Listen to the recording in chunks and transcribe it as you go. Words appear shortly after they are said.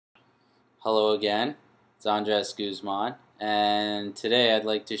Hello again, it's Andres Guzman, and today I'd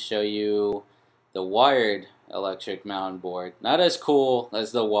like to show you the wired electric mountain board. Not as cool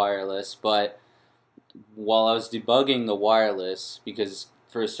as the wireless, but while I was debugging the wireless, because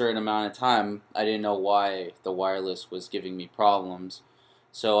for a certain amount of time I didn't know why the wireless was giving me problems,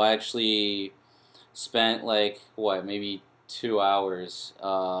 so I actually spent like, maybe 2 hours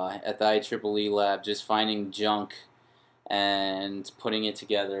at the IEEE lab just finding junk and putting it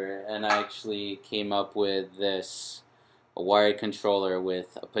together, and I actually came up with this, a wired controller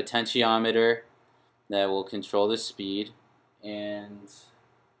with a potentiometer that will control the speed, and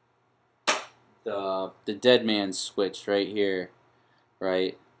the dead man switch right here,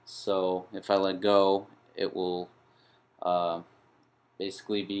 right? So if I let go, it will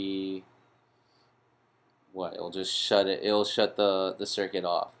basically be it'll just shut it, it'll shut the circuit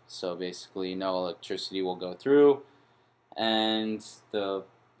off, so basically no electricity will go through and the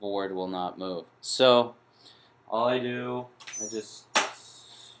board will not move. So all I do,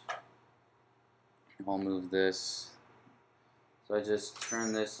 I'll move this. So I just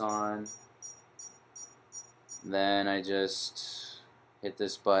turn this on, then I just hit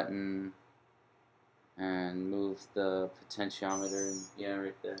this button and move the potentiometer, yeah,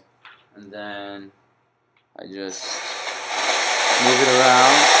 right there, and then I just move it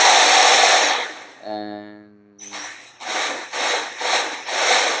around, and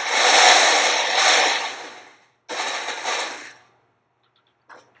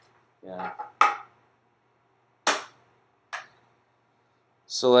yeah.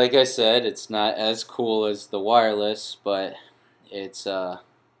 So like I said, it's not as cool as the wireless, but it's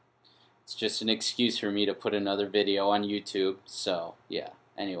just an excuse for me to put another video on YouTube. So yeah.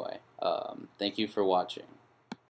 Anyway, thank you for watching.